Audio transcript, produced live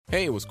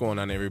Hey, what's going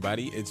on,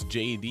 everybody? It's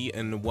JD,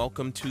 and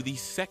welcome to the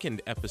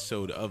second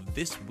episode of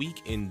This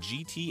Week in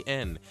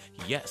GTN.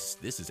 Yes,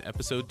 this is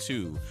episode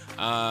 2.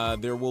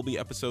 There will be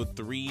episode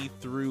 3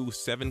 through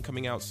 7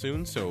 coming out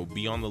soon, so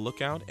be on the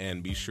lookout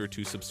and be sure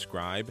to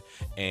subscribe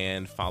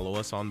and follow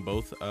us on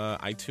both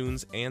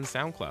iTunes and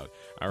SoundCloud.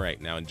 All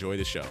right, now enjoy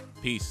the show.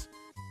 Peace.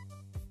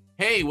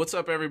 Hey, what's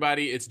up,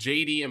 everybody? It's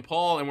JD and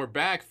Paul, and we're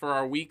back for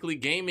our weekly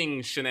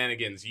gaming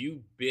shenanigans.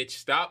 You bitch,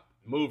 stop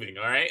moving,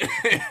 all right?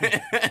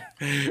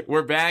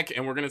 We're back,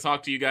 and we're going to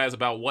talk to you guys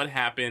about what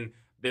happened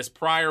this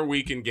prior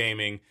week in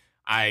gaming.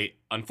 I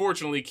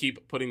unfortunately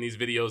keep putting these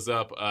videos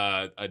up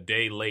a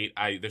day late.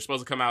 They're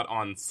supposed to come out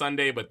on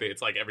Sunday, but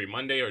it's like every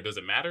Monday, or does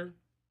it matter?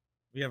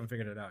 We haven't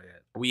figured it out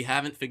yet. We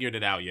haven't figured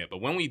it out yet,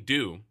 but when we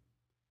do,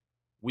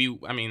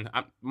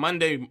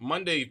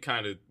 Monday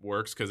kind of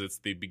works because it's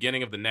the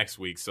beginning of the next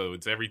week, so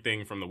it's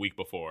everything from the week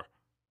before.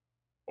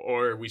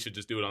 Or we should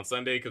just do it on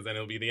Sunday because then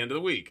it'll be the end of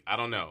the week. I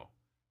don't know.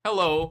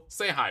 Hello.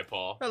 Say hi,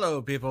 Paul.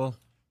 Hello, people.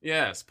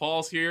 Yes,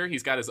 Paul's here.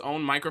 He's got his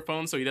own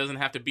microphone, so he doesn't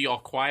have to be all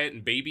quiet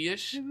and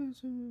babyish.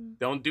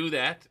 Don't do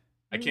that.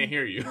 I can't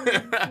hear you.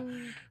 But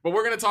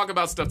we're going to talk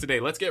about stuff today.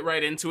 Let's get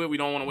right into it. We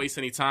don't want to waste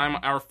any time.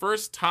 Our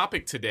first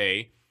topic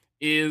today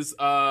is,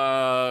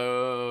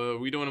 are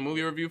we doing a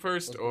movie review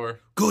first, or?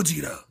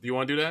 Godzilla. Do you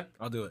want to do that?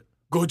 I'll do it.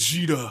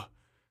 Godzilla.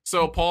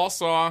 So Paul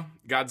saw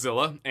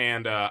Godzilla,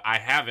 and I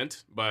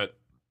haven't, but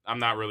I'm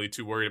not really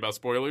too worried about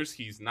spoilers.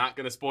 He's not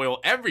going to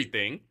spoil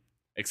everything,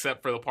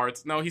 except for the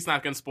parts. No, he's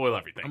not going to spoil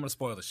everything. I'm going to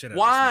spoil the shit out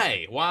Why? of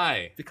this.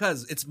 Why?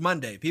 Because it's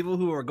Monday. People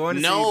who are going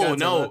to see Godzilla...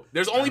 No.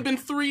 There's only been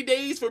 3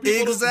 days for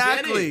people to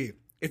get it.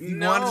 If you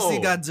wanted to see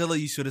Godzilla,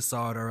 you should have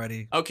saw it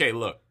already. Okay,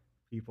 look.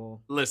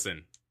 People.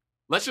 Listen.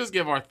 Let's just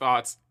give our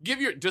thoughts.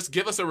 Just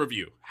give us a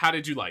review. How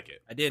did you like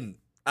it? I didn't.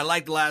 I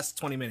liked the last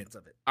 20 minutes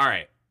of it. All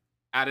right.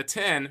 Out of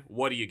 10,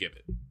 what do you give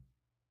it?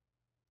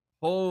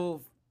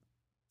 Whole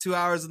 2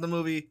 hours of the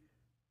movie,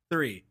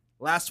 3.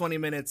 Last 20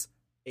 minutes,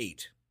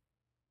 8.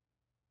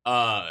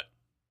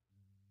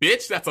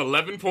 Bitch, that's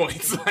 11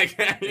 points.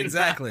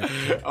 Exactly.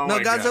 Oh no,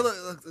 my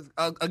Godzilla.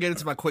 God. I'll get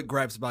into my quick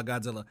gripes about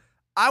Godzilla.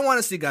 I want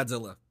to see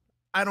Godzilla.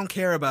 I don't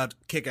care about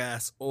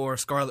Kick-Ass or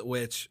Scarlet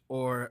Witch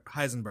or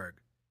Heisenberg.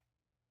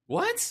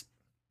 What?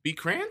 Be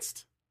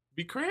Cransed?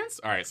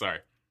 All right, sorry.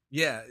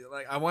 Yeah,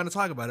 like I want to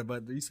talk about it,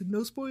 but you said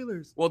no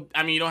spoilers. Well,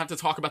 I mean, you don't have to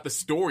talk about the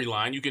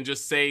storyline. You can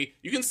just say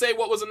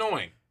what was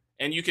annoying,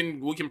 and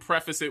we can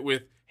preface it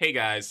with, "Hey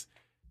guys,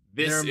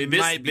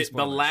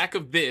 the lack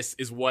of this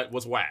is what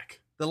was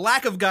whack." The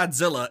lack of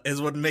Godzilla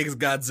is what makes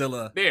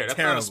Godzilla that's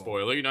terrible. Not a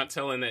spoiler. You're not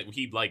telling that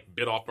he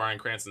bit off Bryan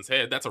Cranston's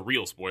head. That's a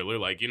real spoiler,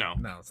 No,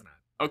 it's not.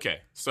 Okay,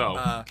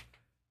 so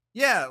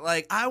yeah,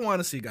 like I want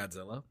to see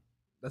Godzilla.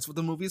 That's what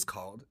the movie is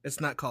called. It's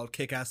not called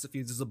Kick-Ass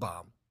Defuses a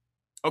Bomb.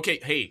 Okay,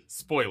 hey,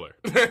 spoiler.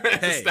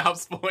 Hey. Stop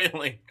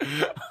spoiling.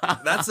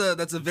 That's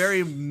a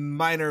very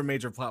minor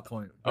major plot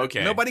point.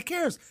 Okay. Nobody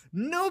cares.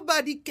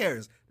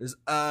 There's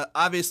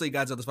obviously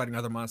Godzilla's fighting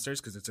other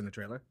monsters because it's in the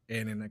trailer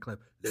and in that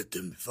clip. Let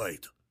them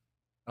fight.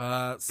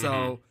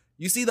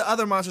 You see the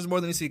other monsters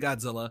more than you see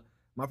Godzilla.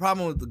 My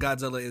problem with the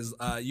Godzilla is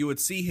you would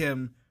see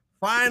him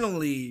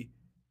finally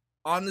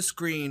on the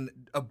screen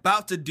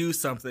about to do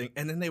something,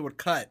 and then they would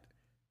cut.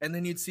 And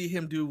then you'd see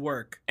him do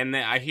work. And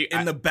then I hear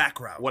the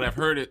background. What I've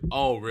heard it.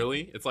 Oh,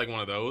 really? It's like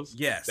one of those.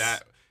 Yes.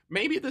 That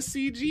maybe the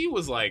CG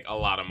was like a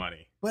lot of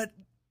money. But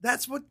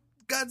that's what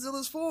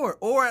Godzilla's for,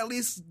 or at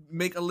least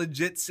make a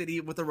legit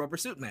city with a rubber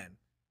suit man.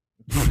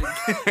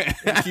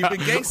 And keep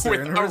it gangster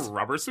with a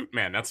rubber suit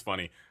man. That's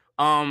funny.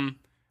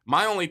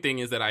 My only thing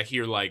is that I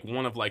hear like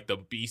one of like the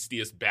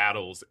beastiest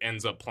battles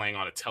ends up playing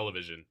on a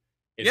television.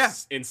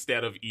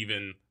 Instead of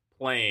even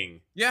playing.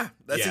 Yeah,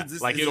 that's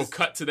it. It'll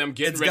cut to them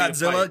getting ready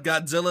Godzilla, to fight.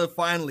 Godzilla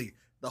finally.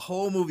 The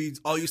whole movie,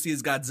 all you see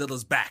is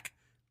Godzilla's back.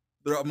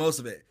 Throughout most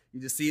of it. You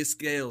just see his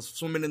scales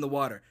swimming in the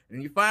water.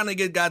 And you finally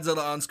get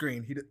Godzilla on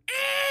screen.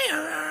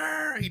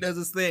 He does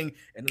his thing,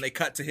 and then they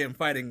cut to him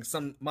fighting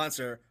some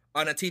monster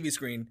on a TV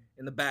screen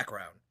in the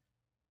background.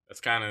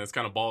 That's kind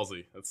of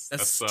ballsy.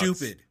 That's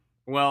stupid.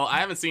 Well, I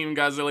haven't seen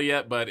Godzilla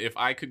yet, but if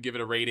I could give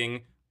it a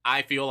rating,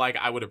 I feel like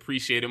I would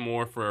appreciate it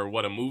more for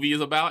what a movie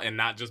is about and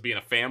not just being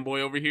a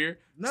fanboy over here.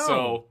 No.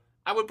 So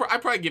I'd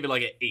probably give it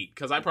like an 8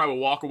 because I probably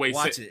would walk away.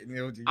 Watch it.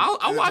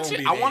 I'll watch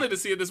it. I wanted to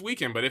see it this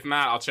weekend, but if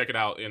not, I'll check it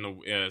out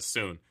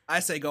soon. I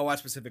say go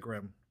watch Pacific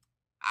Rim.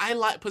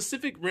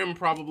 Pacific Rim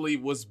probably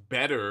was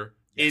better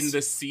in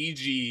the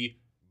CG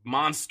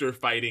monster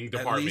fighting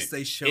department. At least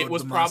they showed it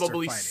was the monster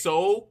probably fighting.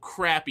 So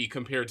crappy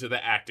compared to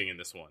the acting in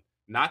this one.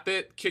 Not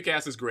that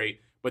Kick-Ass is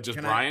great, but just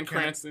Bryan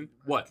Cranston.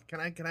 What? Can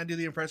I do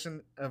the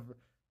impression of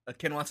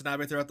Ken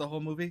Watanabe throughout the whole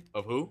movie?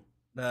 Of who?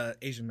 The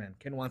Asian man,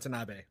 Ken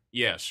Watanabe.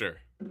 Yeah, sure.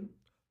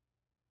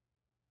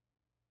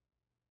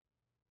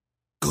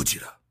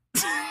 Godzilla.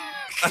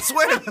 I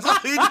swear, that's all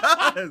he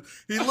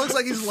does. He looks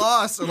like he's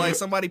lost, or like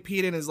somebody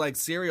peed in his like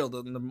cereal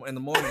in the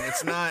morning.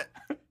 It's not.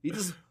 He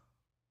just.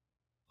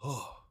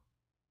 Oh.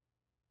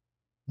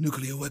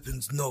 Nuclear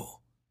weapons, no.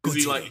 Is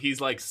he like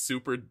he's like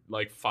super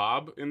like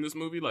fob in this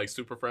movie, like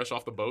super fresh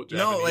off the boat?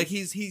 Japanese? No, like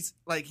he's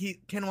like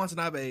Ken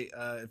Watanabe.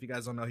 If you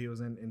guys don't know, he was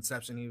in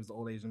Inception. He was the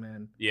old Asian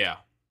man. Yeah.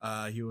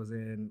 He was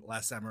in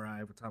Last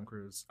Samurai with Tom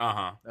Cruise.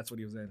 That's what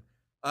he was in.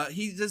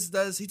 He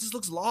just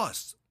looks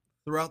lost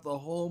throughout the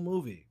whole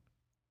movie.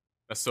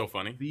 That's so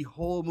funny. The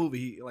whole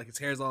movie, like his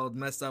hair's all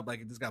messed up, like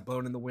it just got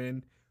blown in the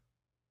wind.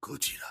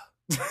 Gojira.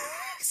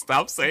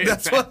 Stop saying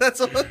that's that. That's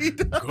what he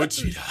does.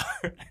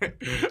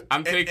 Gojira.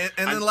 I'm taking.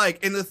 And then,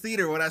 like in the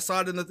theater, when I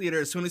saw it in the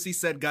theater, as soon as he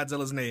said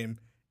Godzilla's name,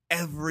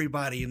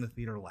 everybody in the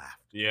theater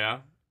laughed. Yeah.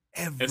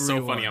 Everyone. It's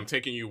so funny. I'm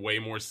taking you way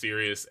more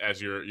serious,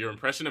 as your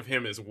impression of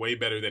him is way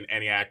better than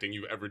any acting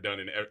you've ever done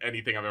in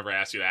anything I've ever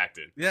asked you to act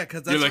in. Yeah,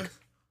 because that's like,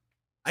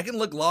 I can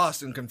look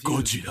lost and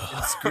confused Gojira.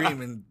 and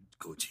scream and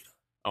Gojira.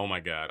 Oh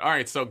my god! All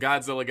right, so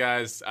Godzilla,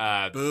 guys.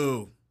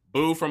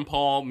 Boo from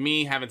Paul.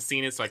 Me, haven't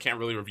seen it, so I can't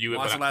really review it.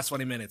 Watch the last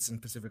 20 minutes in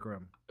Pacific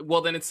Rim.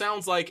 Well, then it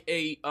sounds like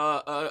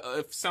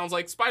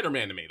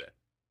Spider-Man to me. Then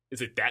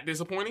is it that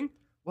disappointing?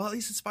 Well, at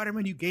least in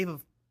Spider-Man, you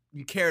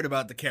cared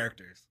about the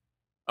characters.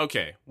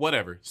 Okay,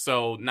 whatever.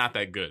 So not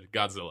that good.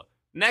 Godzilla.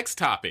 Next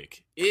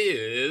topic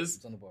is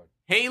it's on the board.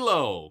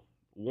 Halo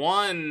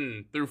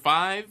 1 through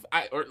 5.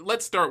 Or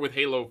let's start with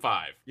Halo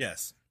 5.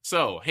 Yes.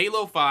 So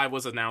Halo 5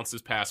 was announced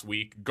this past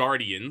week.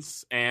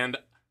 Guardians, and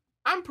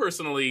I'm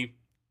personally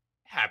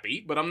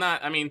happy, but I'm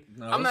not. I mean,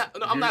 I'm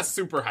not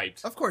super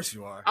hyped. Of course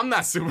you are. I'm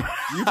not super.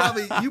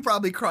 you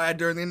probably cried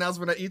during the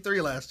announcement at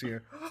E3 last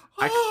year.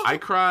 I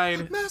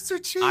cried. Master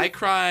Chief. I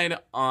cried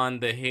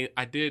on the.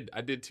 I did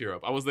tear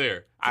up. I was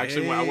there. I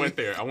went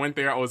there.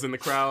 I was in the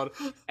crowd,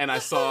 and I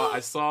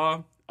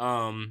saw.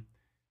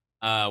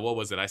 What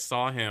was it? I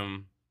saw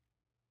him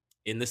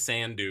in the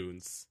sand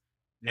dunes.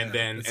 Yeah. And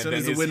then his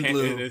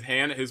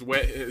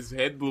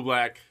head blew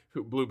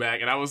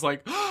back, and I was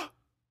like,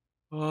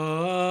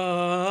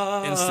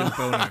 instant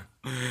boner.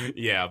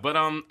 Yeah, but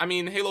I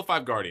mean, Halo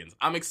 5 Guardians.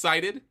 I'm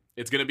excited.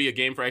 It's gonna be a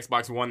game for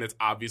Xbox One that's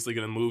obviously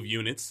gonna move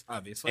units.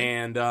 Obviously.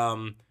 And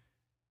I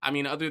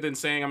mean, other than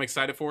saying I'm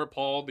excited for it,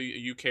 Paul, do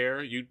you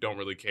care? You don't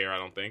really care, I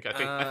don't think.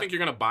 I think you're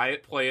gonna buy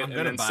it, play it, and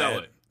then sell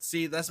it.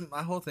 See, that's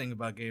my whole thing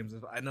about games.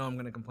 I know I'm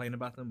gonna complain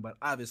about them, but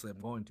obviously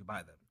I'm going to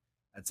buy them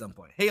at some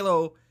point.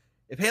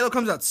 If Halo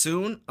comes out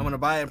soon, I'm going to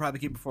buy it and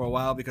probably keep it for a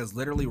while because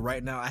literally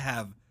right now I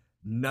have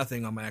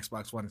nothing on my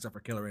Xbox One except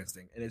for Killer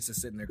Instinct, and it's just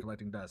sitting there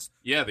collecting dust.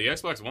 Yeah, the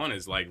Xbox One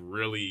is like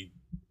really,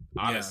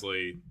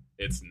 honestly,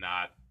 it's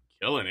not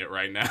killing it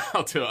right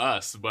now to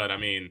us. But I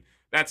mean,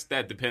 that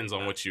depends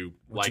on what you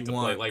like to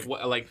play.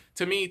 Like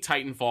to me,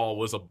 Titanfall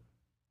was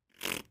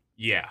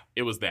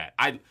it was that.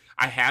 I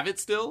have it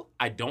still.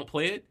 I don't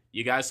play it.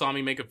 You guys saw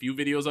me make a few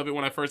videos of it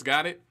when I first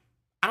got it.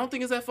 I don't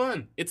think it's that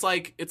fun. It's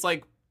like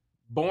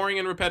boring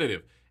and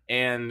repetitive,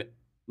 and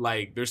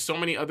like there's so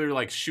many other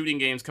like shooting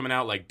games coming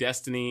out, like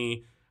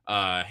Destiny,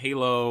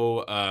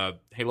 Halo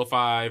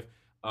 5.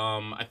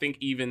 I think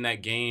even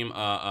that game,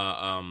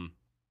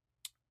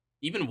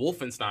 even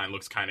Wolfenstein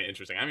looks kind of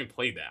interesting. I haven't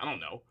played that. I don't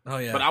know. Oh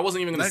yeah, but I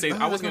wasn't even gonna say.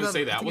 I wasn't gonna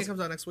say that. I think it comes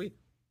out next week.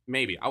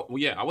 Maybe. I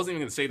wasn't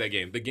even gonna say that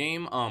game. The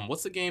game.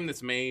 What's the game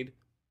that's made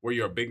where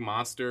you're a big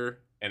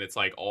monster? And it's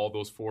like all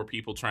those 4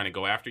 people trying to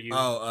go after you.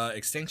 Oh,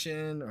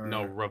 Extinction or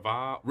no,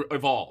 Evolve.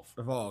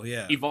 Evolve,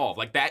 yeah. Evolve.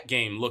 Like that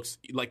game looks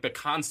like the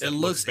concept. It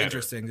looks better,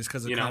 interesting just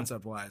because of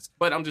concept wise.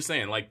 But I'm just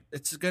saying, like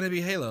it's gonna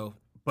be Halo,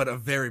 but a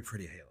very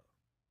pretty Halo.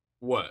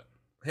 What?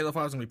 Halo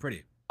 5 is gonna be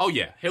pretty. Oh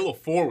yeah, Halo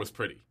 4 was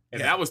pretty,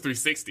 and that was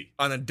 360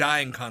 on a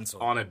dying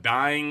console. On a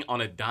dying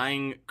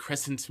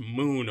crescent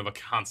moon of a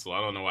console. I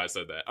don't know why I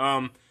said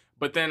that.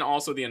 But then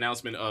also the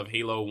announcement of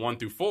Halo 1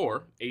 through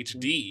 4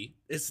 HD.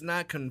 It's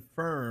not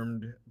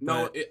confirmed.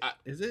 No,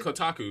 is it?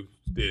 Kotaku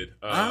did.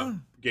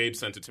 Gabe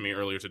sent it to me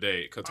earlier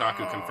today.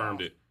 Kotaku confirmed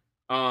it.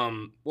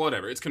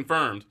 Whatever. It's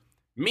confirmed.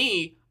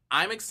 Me,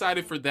 I'm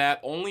excited for that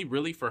only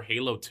really for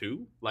Halo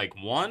 2. Like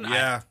 1.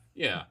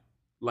 Yeah.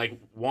 Like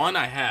 1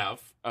 I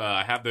have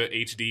the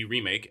HD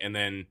remake, and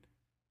then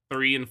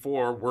 3 and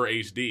 4 were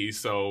HD.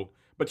 So,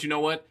 but you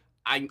know what?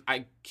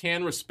 I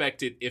can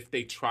respect it if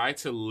they try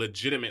to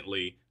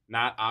legitimately,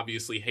 not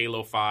obviously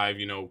Halo 5,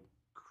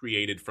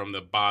 created from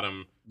the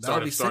bottom,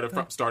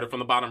 started from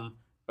the bottom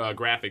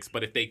graphics,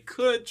 but if they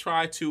could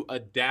try to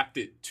adapt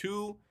it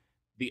to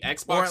the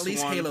Xbox One, or at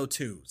least Halo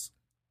 2s.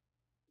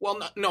 Well,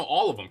 no,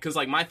 all of them, because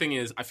like my thing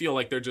is, I feel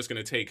like they're just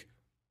going to take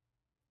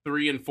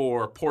 3 and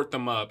 4, port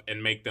them up,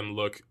 and make them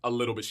look a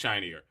little bit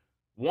shinier.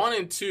 1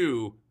 and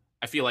 2,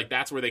 I feel like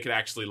that's where they could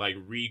actually like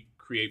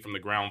recreate from the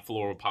ground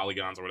floor with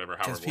polygons or whatever.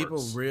 Because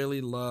people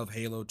really love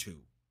Halo 2.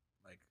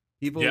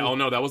 People, yeah, oh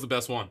no, that was the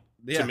best one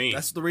to me.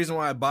 That's the reason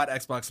why I bought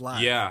Xbox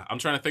Live. Yeah, I'm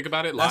trying to think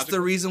about it. That's the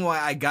reason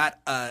why I got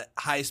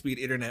high-speed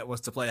internet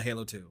was to play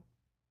Halo 2,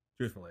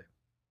 truthfully.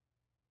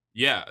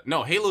 Yeah,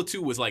 no, Halo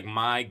 2 was like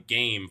my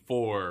game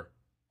for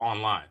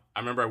online. I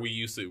remember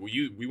we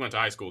went to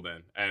high school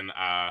then, and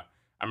I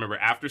remember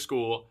after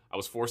school, I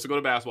was forced to go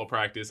to basketball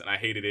practice, and I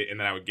hated it, and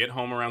then I would get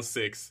home around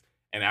 6,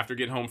 and after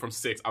getting home from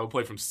 6, I would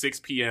play from 6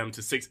 p.m.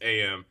 to 6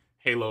 a.m.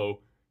 Halo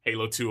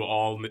 2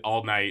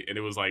 all night, and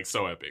it was like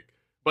so epic.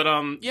 But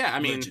yeah, I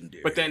mean,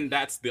 Legendary. but then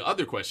that's the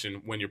other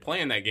question when you're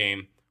playing that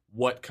game.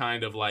 What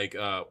kind of like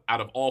out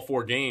of all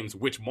 4 games,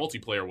 which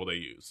multiplayer will they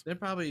use? They'll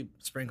probably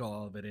sprinkle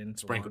all of it in.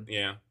 Sprinkle,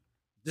 yeah.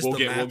 Just We'll the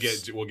get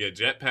maps. we'll get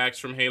jetpacks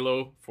from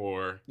Halo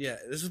for. Yeah,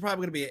 this is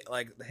probably gonna be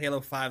like Halo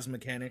 5's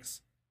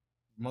mechanics,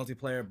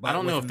 multiplayer. But I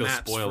don't know with if they'll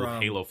maps spoil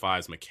from... Halo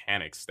 5's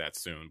mechanics that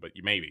soon, but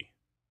maybe.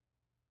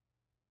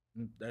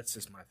 That's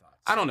just my thoughts.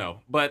 I don't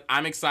know, but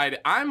I'm excited.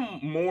 I'm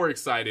more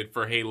excited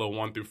for Halo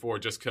 1 through 4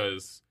 just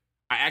because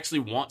I actually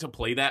want to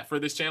play that for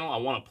this channel. I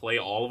want to play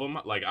all of them.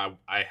 Like,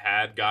 I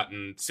had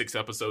gotten 6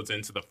 episodes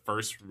into the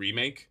first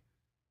remake,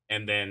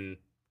 and then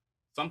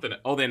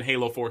then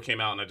Halo 4 came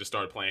out, and I just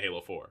started playing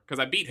Halo 4. Because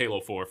I beat Halo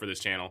 4 for this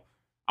channel.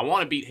 I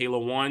want to beat Halo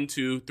 1,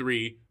 2,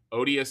 3,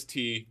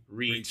 ODST,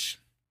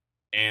 Reach,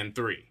 and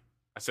 3.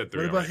 I said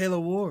 3 What about already. Halo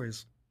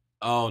Wars?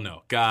 Oh,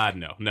 no. God,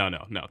 no.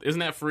 No. Isn't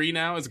that free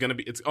now? It's going to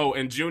be...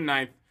 and June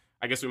 9th,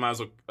 I guess we might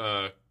as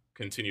well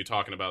continue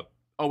talking about...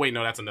 Oh, wait,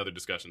 no, that's another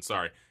discussion.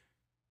 Sorry.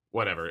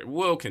 Whatever.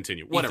 We'll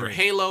continue. Whatever. E3.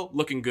 Halo,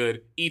 looking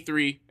good.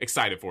 E3,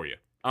 excited for you.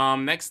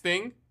 Next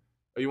thing...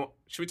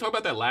 should we talk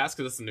about that last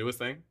because it's the newest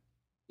thing?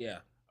 Yeah,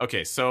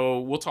 Okay,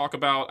 so we'll talk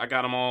about... I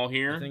got them all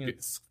here. I think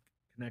it's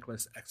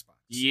Connectless Xbox.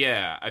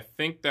 Yeah, I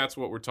think that's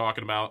what we're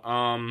talking about.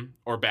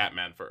 Or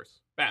Batman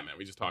first. Batman.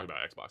 We just talked about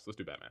Xbox. Let's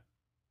do Batman.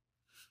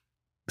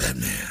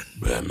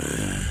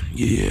 Batman.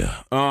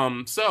 Yeah.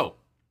 So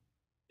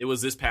it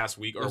was this past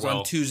week, or It was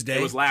on Tuesday.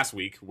 It was last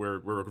week. We're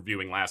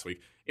reviewing last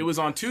week. It was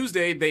on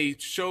Tuesday. They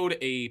showed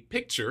a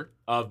picture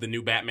of the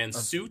new Batman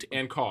suit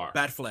and car.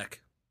 Batfleck.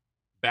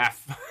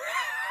 That's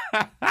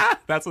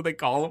what they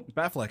call him.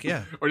 Batfleck,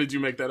 yeah. Or did you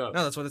make that up?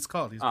 No, that's what it's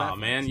called. He's Oh Batfleck.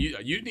 man,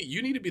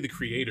 you need to be the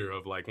creator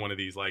of like one of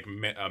these like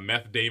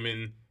Meth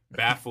Damon,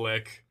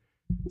 Baffleck,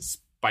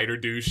 Spider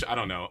Douche. I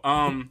don't know.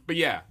 But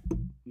yeah,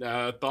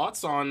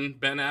 thoughts on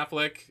Ben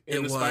Affleck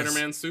in the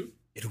Spider-Man suit?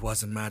 It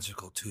was a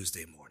magical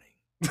Tuesday morning.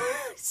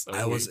 So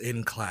I was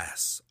in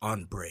class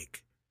on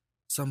break.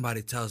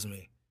 Somebody tells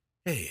me,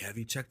 "Hey, have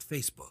you checked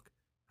Facebook?"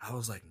 I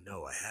was like,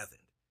 "No, I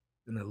haven't."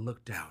 Then I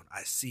look down.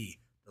 I see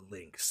the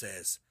link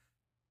says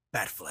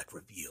Batfleck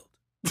revealed.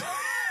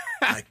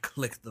 I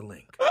clicked the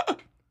link.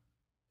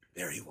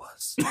 There he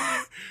was.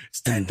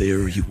 And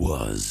there he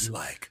was.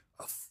 Like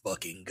a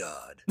fucking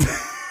god.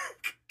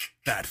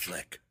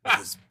 Batfleck with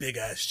his big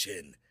ass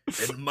chin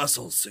and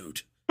muscle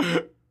suit.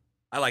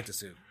 I like the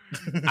suit.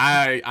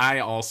 I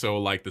also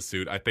like the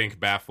suit. I think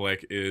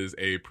Baffleck is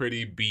a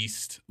pretty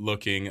beast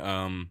looking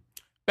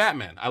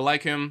Batman. I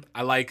like him.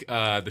 I like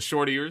the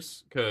short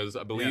ears because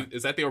I believe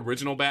is that the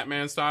original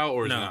Batman style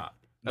or is it not?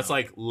 That's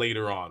like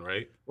later on,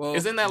 right? Well,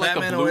 isn't that like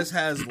Batman the blue... always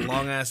has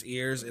long ass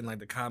ears in like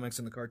the comics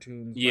and the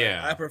cartoons? Yeah,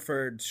 I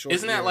preferred short.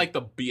 Isn't that like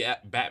the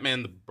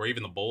Batman, the Brave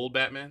and the Bold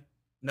Batman?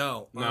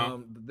 No.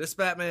 This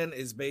Batman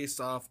is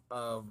based off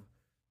of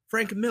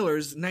Frank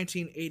Miller's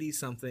 1980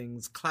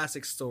 something's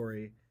classic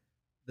story,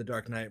 The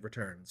Dark Knight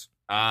Returns.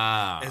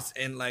 It's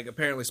and like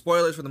apparently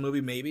spoilers for the movie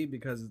maybe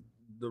because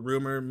the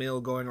rumor mill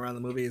going around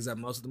the movie is that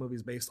most of the movie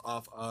is based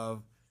off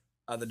of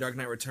the Dark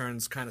Knight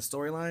Returns kind of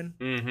storyline.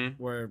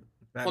 Mm-hmm. Where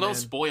Batman... Well, don't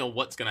spoil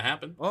what's gonna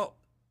happen. Oh,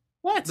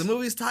 what? The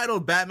movie's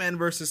titled Batman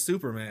versus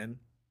Superman.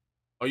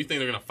 Oh, you think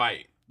they're gonna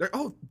fight?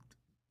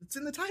 It's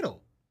in the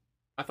title.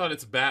 I thought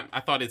it's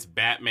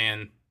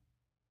Batman,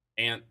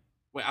 and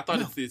wait. I thought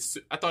it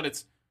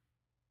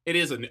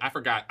is I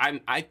forgot.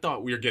 I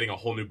thought we were getting a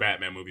whole new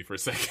Batman movie for a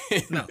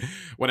second. No.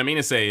 What I mean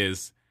to say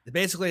is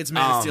basically it's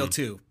Man of Steel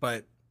 2,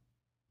 but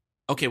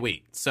okay,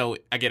 wait. So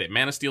I get it.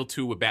 Man of Steel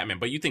 2 with Batman,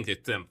 but you think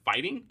it's them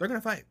fighting? They're gonna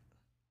fight.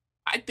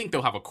 I think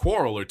they'll have a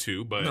quarrel or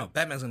two, but no,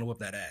 Batman's gonna whoop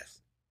that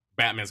ass.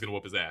 Batman's gonna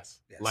whoop his ass,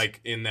 yes. Like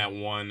in that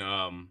one.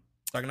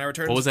 Dark Knight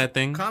Returns. What was that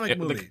thing? Comic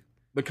movie.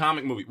 The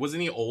comic movie.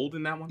 Wasn't he old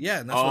in that one?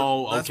 Yeah. That's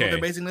what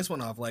they're basing this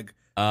one off. Like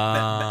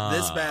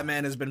this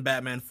Batman has been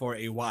Batman for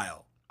a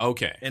while.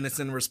 Okay. And it's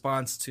in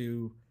response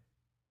to.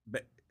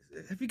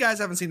 If you guys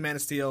haven't seen Man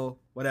of Steel,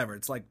 whatever,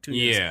 it's like 2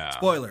 years. Yeah.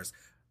 Spoilers.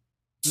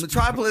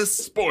 Metropolis.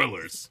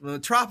 Spoilers.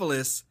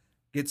 Metropolis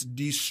gets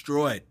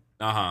destroyed.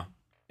 Uh-huh.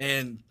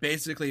 And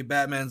basically,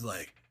 Batman's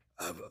like,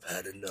 I've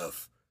had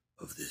enough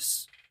of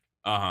this.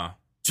 Uh-huh.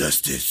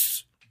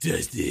 Justice. And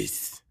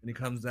he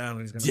comes down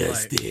and he's gonna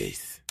fight.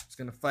 He's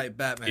gonna fight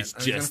Batman. He's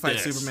gonna fight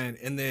Superman.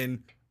 And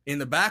then in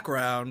the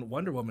background,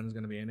 Wonder Woman is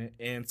gonna be in it,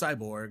 and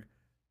Cyborg.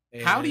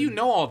 And how do you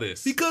know all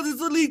this? Because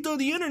it's leaked on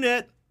the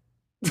internet.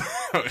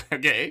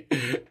 Okay.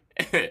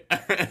 Okay.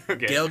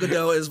 Gal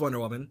Gadot is Wonder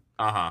Woman.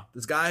 Uh-huh.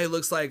 This guy who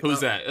looks like who's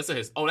that?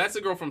 That's that's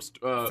a girl from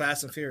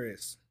Fast and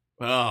Furious.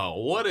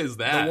 Oh, what is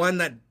that? The one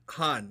that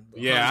Han.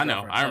 Yeah, I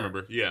know. I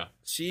remember. Yeah.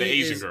 The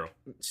Asian girl.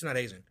 She's not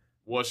Asian.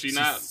 Well, she's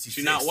not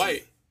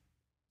white.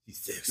 She's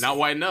sexy. Not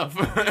white enough.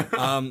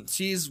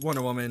 She's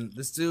Wonder Woman.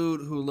 This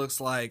dude who looks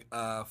like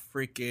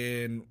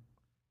freaking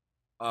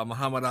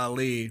Muhammad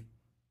Ali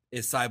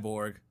is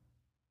Cyborg.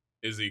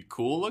 Is he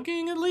cool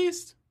looking at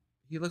least?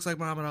 He looks like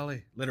Muhammad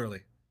Ali,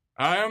 literally.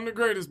 I am the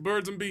greatest,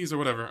 birds and bees or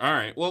whatever. All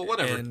right. Well,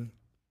 whatever.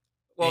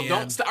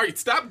 Don't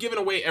stop giving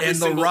away every and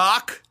single... The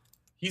Rock.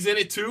 He's in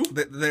it too?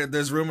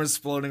 There's rumors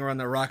floating around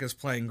that Rock is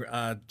playing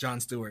Jon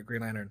Stewart,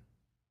 Green Lantern.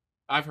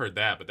 I've heard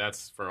that, but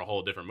that's for a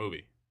whole different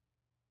movie.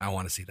 I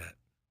want to see that.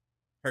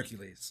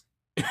 Hercules.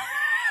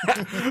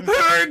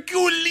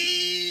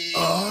 Hercules!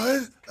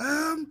 I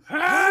am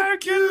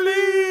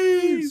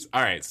Hercules!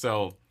 All right,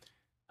 so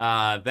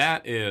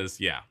that is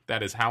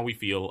how we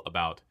feel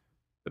about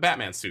the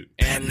Batman suit.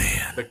 And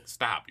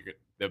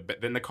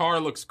then the car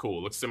looks cool.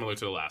 It looks similar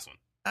to the last one.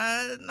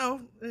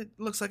 No, it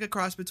looks like a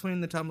cross between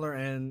the Tumbler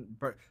and...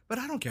 But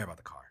I don't care about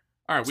the car.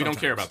 All right, we don't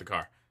care about the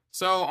car.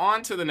 So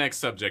on to the next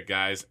subject,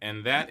 guys,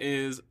 and that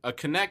is a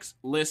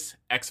Kinect-less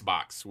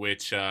Xbox,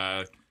 which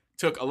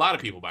took a lot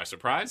of people by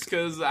surprise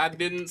because I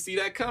didn't see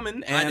that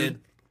coming. And, I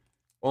did.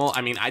 Well,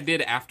 I mean, I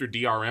did after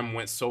DRM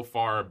went so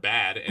far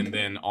bad, and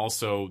then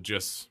also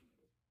just,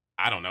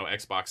 I don't know,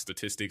 Xbox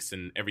statistics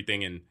and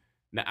everything, and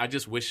I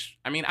just wish.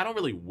 I mean, I don't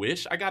really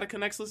wish I got a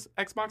Kinect-less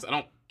Xbox. I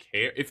don't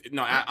care.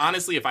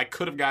 Honestly, if I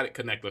could have got it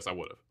Kinect-less, I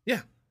would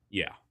have.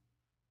 Yeah.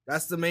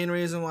 That's the main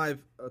reason why.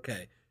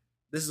 Okay,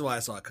 this is why I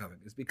saw it coming.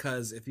 It's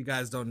because if you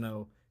guys don't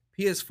know,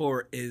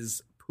 PS4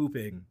 is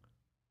pooping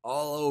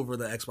all over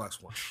the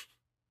Xbox One.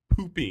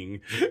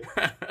 Pooping.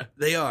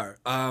 They are.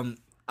 I've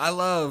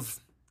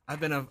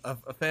been a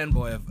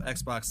fanboy of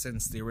Xbox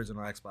since the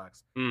original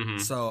Xbox. Mm-hmm.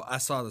 So I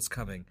saw this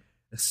coming.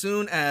 As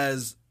soon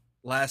as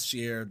last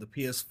year the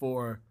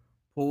PS4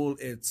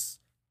 pulled its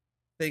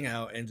thing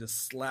out and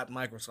just slapped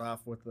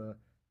Microsoft with the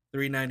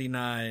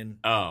 $399.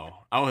 Oh,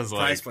 I was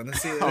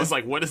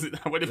like, what is it?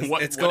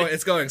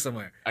 It's going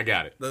somewhere. I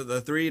got it.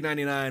 The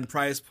 $399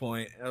 price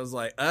point. I was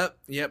like,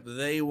 yep,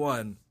 they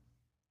won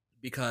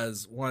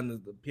because one, the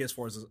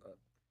PS4 is.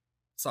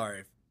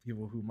 Sorry,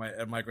 people who might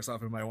at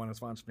Microsoft who might want to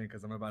sponsor me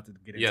because I'm about to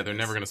get into they're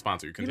never going to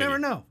sponsor you. Continue.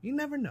 You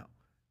never know.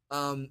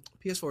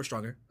 PS4 is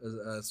stronger,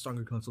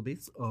 stronger console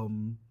base.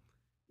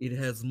 It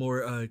has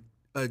more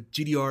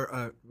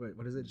GDR.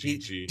 What is it?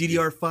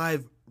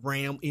 DDR5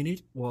 RAM in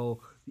it.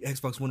 While the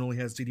Xbox One only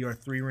has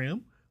DDR3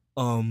 RAM.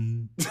 Oh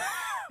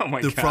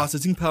my the God.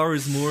 Processing power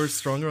is more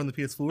stronger on the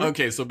PS4.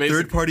 Okay, so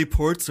basically, third-party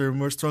ports are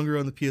more stronger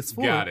on the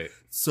PS4. Got it.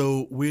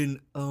 So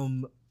when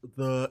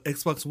the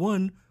Xbox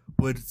One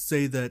would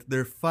say that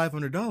they're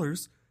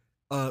 $500,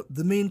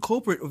 the main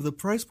culprit of the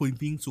price point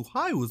being so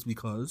high was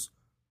because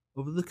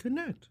of the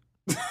Kinect.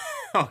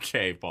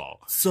 Okay,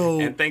 Paul. So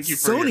and thank you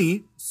for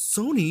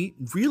Sony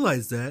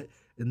realized that,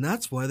 and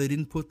that's why they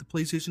didn't put the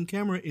PlayStation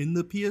camera in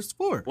the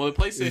PS4. Well, the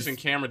PlayStation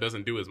camera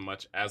doesn't do as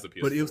much as the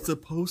PS4. But it was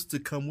supposed to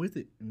come with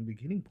it in the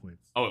beginning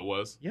points. Oh, it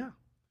was? Yeah.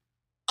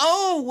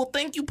 Oh, well,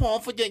 thank you, Paul,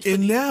 for that.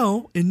 And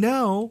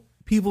now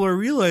people are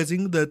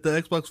realizing that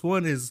the Xbox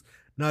One is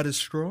not as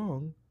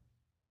strong.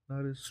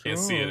 Can't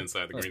see it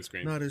inside the green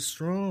screen. Not as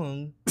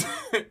strong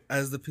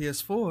as the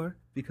PS4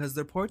 because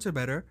their ports are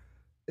better.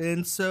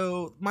 And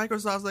so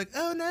Microsoft's like,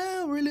 oh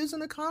no, we're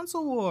losing a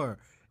console war.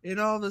 And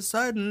all of a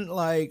sudden,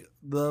 like,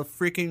 the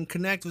freaking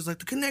Kinect was like,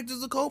 the Kinect is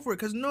the culprit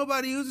because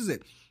nobody uses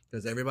it.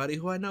 Because everybody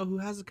who I know who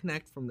has a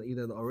Kinect from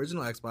either the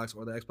original Xbox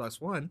or the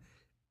Xbox One,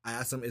 I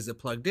ask them, is it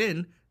plugged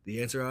in?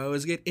 The answer I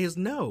always get is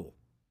no.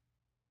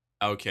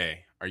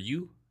 Okay, are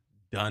you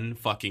done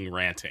fucking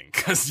ranting?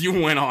 Because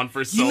you went on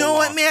for so long. You know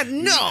what,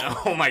 man?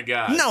 No. Oh my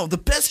God. No, the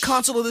best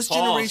console of this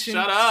generation.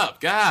 Shut up.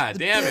 God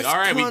damn it. All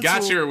right, we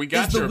got your the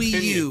opinion.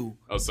 Wii U.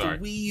 Oh, sorry.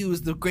 The Wii U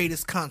is the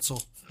greatest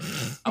console.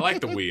 I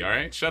like the Wii, all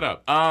right? Shut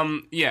up.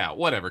 Yeah,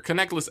 whatever.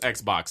 Connectless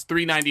Xbox,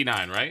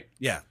 $399, right?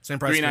 Yeah, same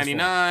price.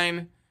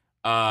 $399.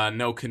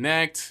 No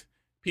Kinect.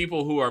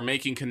 People who are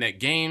making Kinect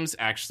games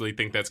actually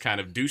think that's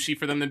kind of douchey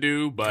for them to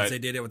do, but they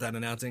did it without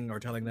announcing or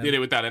telling them. Did it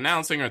without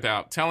announcing or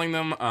without telling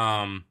them.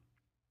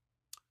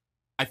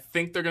 I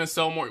think they're going to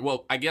sell more.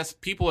 Well, I guess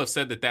people have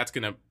said that that's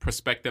going to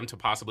prospect them to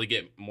possibly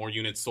get more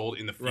units sold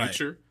in the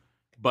future.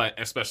 Right. But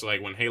especially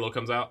like when Halo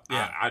comes out,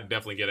 yeah. I'd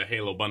definitely get a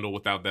Halo bundle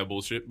without that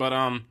bullshit. But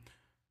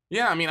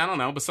yeah, I mean, I don't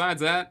know.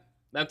 Besides that,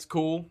 that's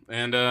cool.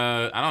 And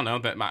I don't know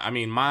that.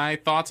 My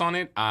thoughts on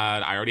it.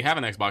 I already have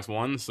an Xbox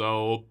One,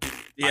 so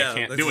I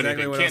can't do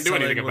anything. Can't do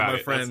anything about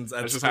it.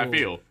 That's just how I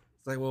feel.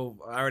 It's like, well,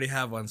 I already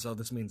have one, so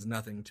this means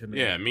nothing to me.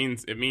 Yeah,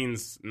 it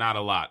means not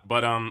a lot.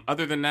 But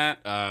other than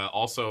that,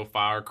 also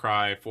Far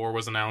Cry 4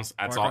 was announced.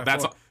 That's all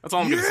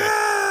I'm gonna say.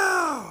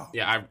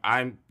 Yeah,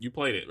 you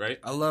played it, right?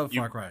 I love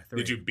Far Cry 3.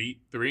 Did you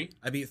beat 3?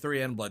 I beat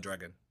 3 and Blood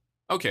Dragon.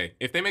 Okay,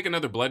 if they make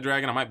another Blood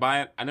Dragon, I might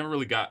buy it. I never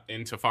really got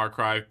into Far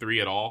Cry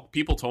 3 at all.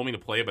 People told me to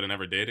play it, but I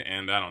never did,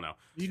 and I don't know.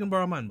 You can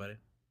borrow mine, buddy.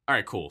 All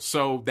right, cool.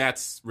 So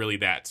that's really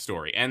that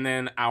story. And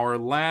then our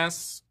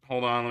last...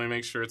 Hold on, let me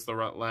make sure it's the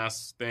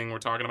last thing we're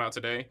talking about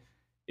today.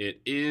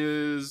 It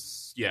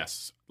is,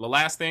 yes, the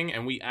last thing,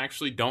 and we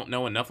actually don't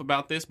know enough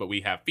about this, but we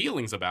have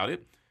feelings about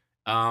it.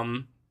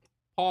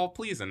 Paul,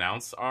 please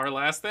announce our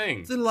last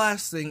thing. The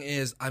last thing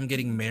is I'm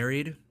getting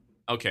married.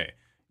 Okay.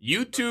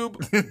 YouTube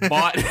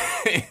bought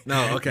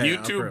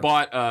YouTube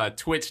bought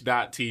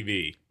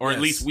Twitch.tv, or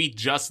at least we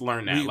just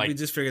learned that. We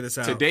just figured this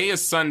out. Today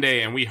is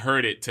Sunday, and we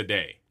heard it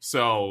today.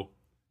 So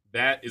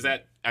that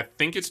I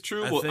think it's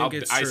true.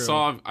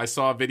 I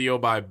saw a video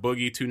by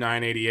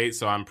Boogie2988,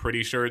 so I'm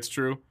pretty sure it's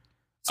true.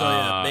 So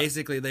yeah,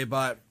 basically they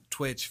bought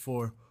Twitch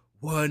for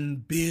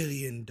 $1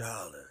 billion.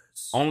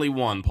 Only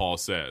one, Paul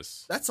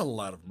says. That's a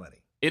lot of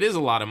money. It is a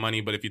lot of money,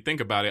 but if you think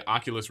about it,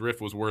 Oculus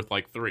Rift was worth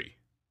like 3.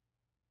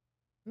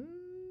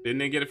 Didn't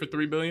they get it for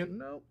 3 billion?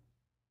 Nope.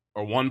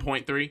 Or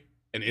 1.3?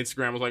 And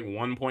Instagram was like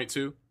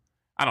 1.2?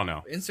 I don't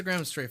know.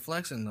 Instagram is straight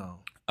flexing though.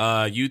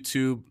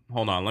 YouTube,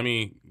 hold on, let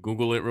me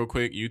Google it real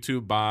quick.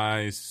 YouTube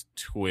buys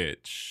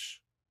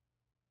Twitch.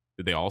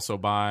 Did they also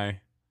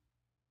buy?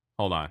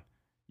 Hold on.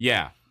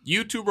 Yeah,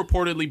 YouTube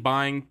reportedly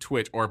buying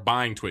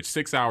Twitch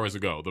 6 hours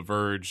ago. The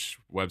Verge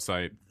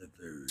website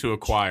to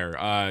acquire.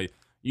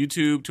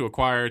 YouTube to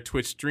acquire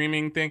Twitch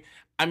streaming thing.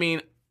 I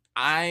mean,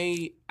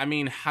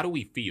 how do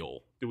we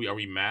feel? Are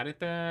we mad at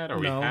that? Are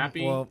we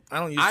happy? Well, I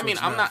don't use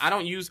Twitch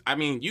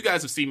enough. You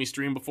guys have seen me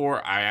stream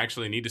before. I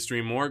actually need to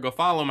stream more. Go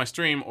follow my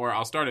stream, or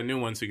I'll start a new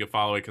one so you can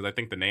follow it, because I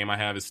think the name I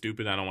have is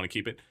stupid. I don't want to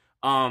keep it.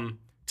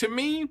 To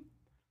me,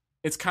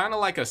 it's kind of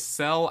like a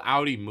sell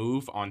outy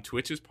move on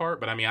Twitch's part,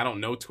 but I mean, I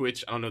don't know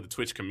Twitch. I don't know the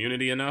Twitch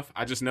community enough.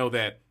 I just know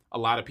that a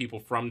lot of people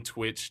from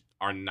Twitch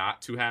are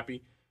not too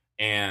happy.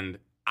 And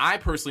I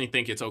personally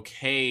think it's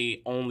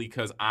okay only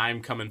because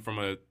I'm coming from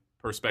a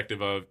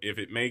perspective of, if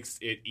it makes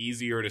it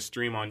easier to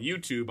stream on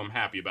YouTube, I'm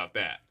happy about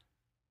that.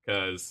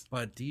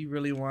 But do you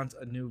really want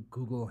a new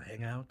Google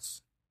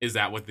Hangouts? Is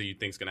that what you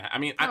think's gonna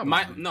happen? I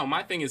mean,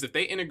 my thing is, if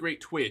they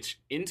integrate Twitch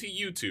into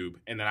YouTube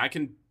and then I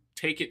can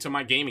take it to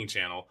my gaming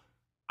channel,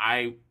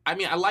 I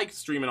mean, I like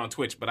streaming on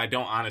Twitch, but I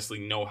don't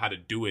honestly know how to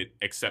do it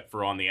except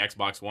for on the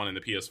Xbox One and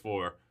the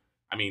PS4.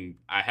 I mean,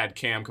 I had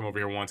Cam come over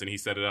here once and he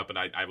set it up, and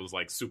I was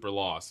like super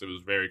lost. It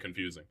was very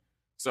confusing.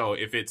 So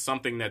if it's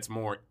something that's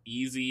more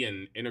easy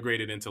and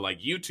integrated into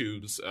like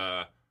YouTube's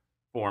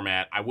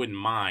format, I wouldn't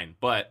mind.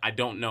 But I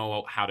don't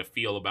know how to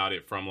feel about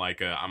it from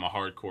like I'm a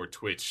hardcore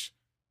Twitch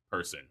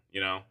person,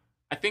 you know?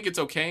 I think it's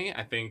okay.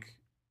 I think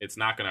it's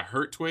not going to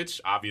hurt Twitch.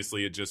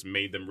 Obviously, it just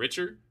made them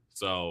richer.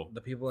 So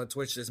the people at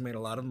Twitch just made a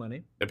lot of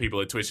money.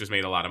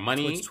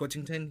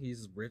 Twitchington,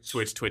 he's rich.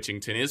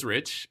 Twitchington is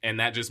rich. And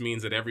that just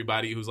means that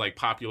everybody who's like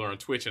popular on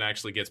Twitch and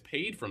actually gets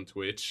paid from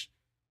Twitch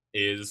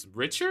is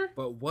richer.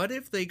 But what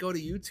if they go to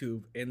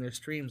YouTube and their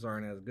streams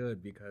aren't as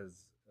good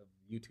because of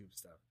YouTube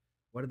stuff?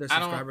 What if their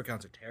subscriber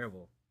counts are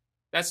terrible?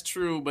 That's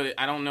true, but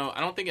I don't know.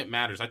 I don't think it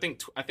matters. I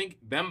think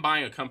them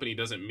buying a company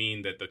doesn't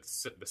mean that the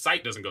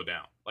site doesn't go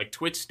down. Like,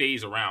 Twitch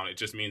stays around. It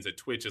just means that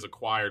Twitch is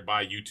acquired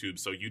by YouTube,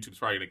 so YouTube's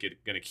probably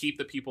going to keep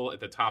the people at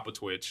the top of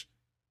Twitch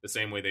the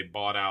same way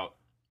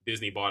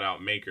Disney bought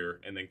out Maker,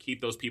 and then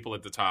keep those people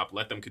at the top,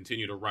 let them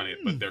continue to run it,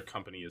 but their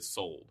company is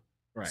sold.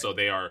 Right. So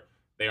they are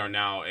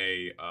now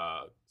a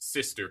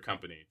sister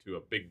company to a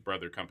big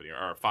brother company,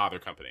 or a father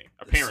company,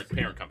 a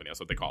parent company. That's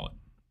what they call it.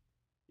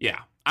 Yeah,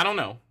 I don't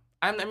know.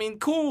 I mean,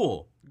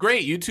 cool,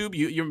 great. YouTube,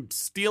 you're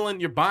stealing,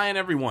 you're buying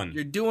everyone.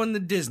 You're doing the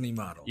Disney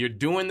model. You're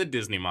doing the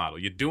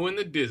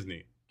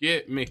Disney.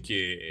 Get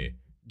Mickey.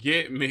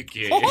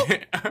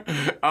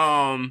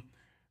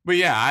 But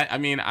yeah, I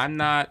mean, I'm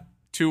not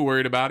too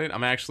worried about it.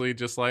 I'm actually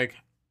just like,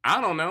 I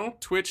don't know,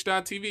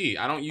 Twitch.tv.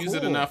 I don't use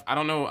it enough. I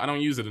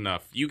don't use it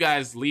enough. You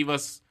guys leave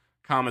us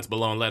comments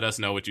below and let us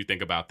know what you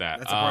think about that.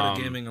 That's a part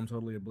of gaming I'm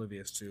totally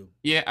oblivious to.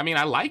 Yeah, I mean,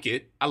 I like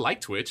it. I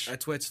like Twitch. I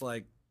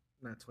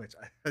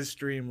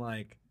stream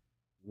like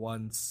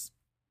once.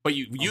 But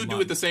you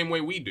do it the same way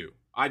we do.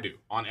 I do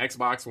on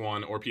Xbox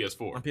One or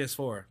PS4. On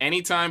PS4.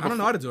 Anytime. I don't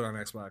know how to do it on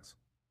Xbox.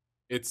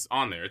 It's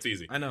on there. It's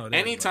easy. I know.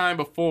 Anytime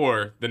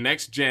before the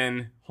next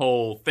gen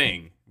whole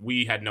thing,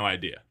 we had no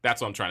idea.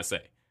 That's what I'm trying to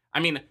say. I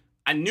mean,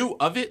 I knew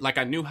of it, like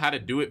I knew how to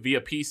do it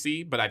via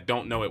PC, but I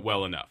don't know it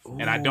well enough. Ooh.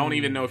 And I don't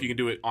even know if you can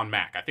do it on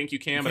Mac. I think you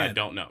can, but I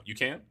don't know. You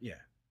can? Yeah.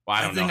 Well,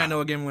 I think I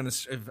know a game when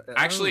it's...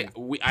 Actually,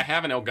 I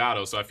have an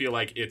Elgato, so I feel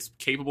like it's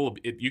capable of...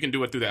 you can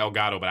do it through the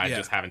Elgato, but I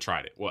just haven't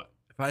tried it. What?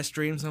 If I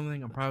stream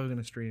something, I'm probably going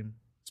to stream...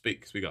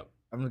 Speak up.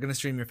 I'm going to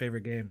stream your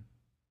favorite game.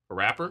 A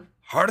rapper?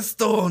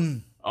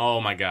 Hearthstone!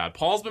 Oh my god.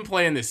 Paul's been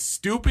playing this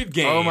stupid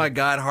game. Oh my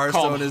god,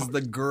 Hearthstone is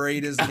the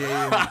greatest game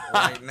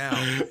right now.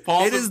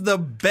 It is the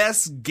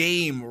best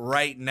game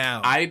right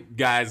now.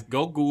 Guys,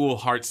 go Google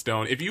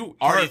Hearthstone. If you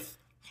Hearth.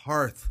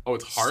 Oh,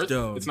 it's Hearth?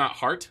 Stone. It's not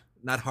Heart?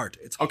 Not Heart.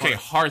 It's okay,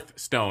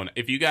 Hearthstone.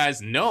 If you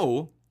guys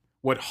know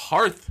what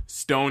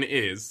Hearthstone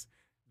is,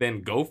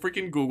 then go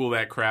freaking Google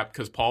that crap,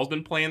 because Paul's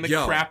been playing the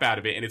crap out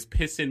of it, and it's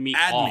pissing me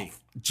off. Me.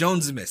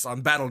 Jonesimus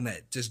on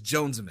Battle.net. Just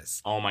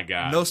Jonesimus. Oh my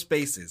god. No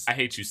spaces. I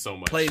hate you so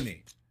much. Play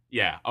me.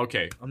 Yeah,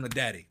 okay. I'm the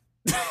daddy.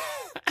 I'm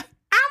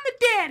the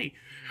daddy.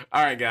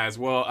 All right, guys.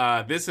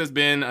 Well, this has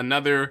been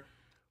another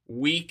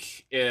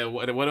week.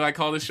 What do I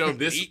call this show?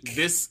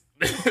 This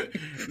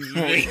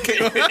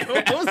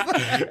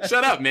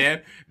Shut up,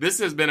 man. This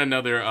has been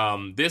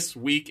another This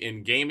Week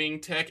in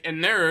Gaming, Tech,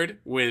 and Nerd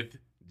with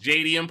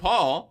JD and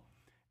Paul.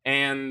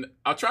 And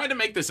I'll try to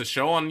make this a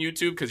show on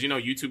YouTube, because, you know,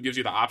 YouTube gives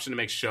you the option to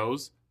make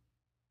shows.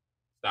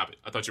 Stop it.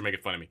 I thought you were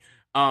making fun of me.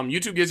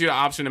 YouTube gives you the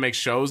option to make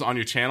shows on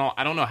your channel.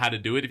 I don't know how to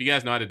do it. If you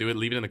guys know how to do it,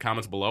 leave it in the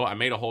comments below. I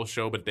made a whole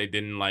show, but they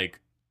didn't, like,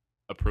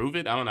 approve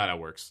it. I don't know how that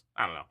works.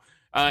 I don't know.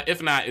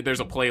 If not, there's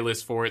a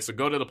playlist for it. So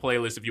go to the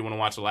playlist if you want to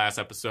watch the last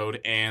episode,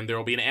 and there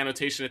will be an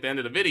annotation at the end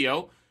of the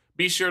video.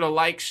 Be sure to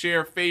like,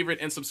 share, favorite,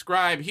 and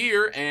subscribe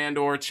here, and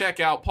or check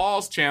out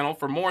Paul's channel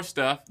for more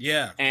stuff.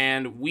 Yeah.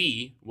 And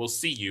we will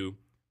see you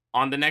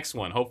on the next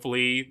one.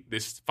 Hopefully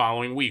this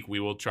following week we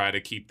will try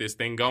to keep this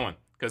thing going,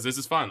 because this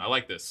is fun. I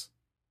like this.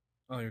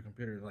 Oh, your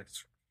computer, like,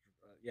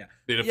 yeah.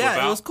 Did it flip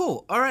out? It was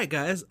cool. All right,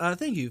 guys.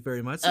 Thank you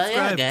very much.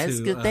 Yeah, guys.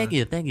 To, Good. Thank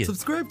you.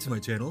 Subscribe to my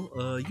channel,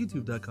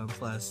 youtube.com/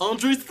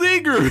 Andre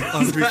Seegers.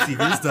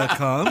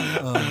 AndreSeegers.com.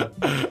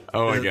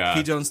 Oh my god.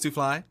 P. Jones to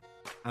Fly.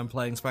 I'm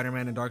playing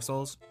Spider-Man in Dark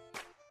Souls.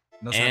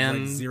 No,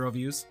 like 0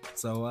 views.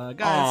 So,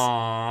 guys,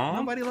 Aww.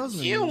 nobody loves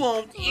me. You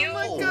won't. Oh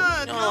my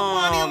god,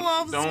 nobody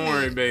loves me. Don't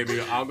worry,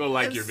 baby. I'll go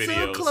like your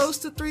videos. I'm so close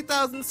to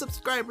 3,000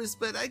 subscribers,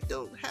 but I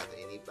don't have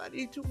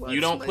anybody to watch.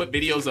 You don't my put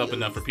videos up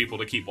enough for people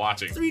to keep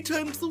watching. 3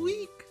 times a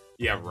week.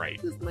 Yeah,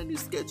 right. This is my new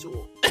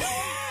schedule. All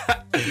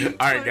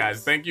right,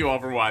 guys. Thank you all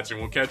for watching.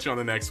 We'll catch you on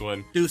the next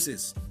one.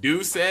 Deuces.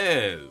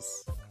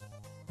 Deuces.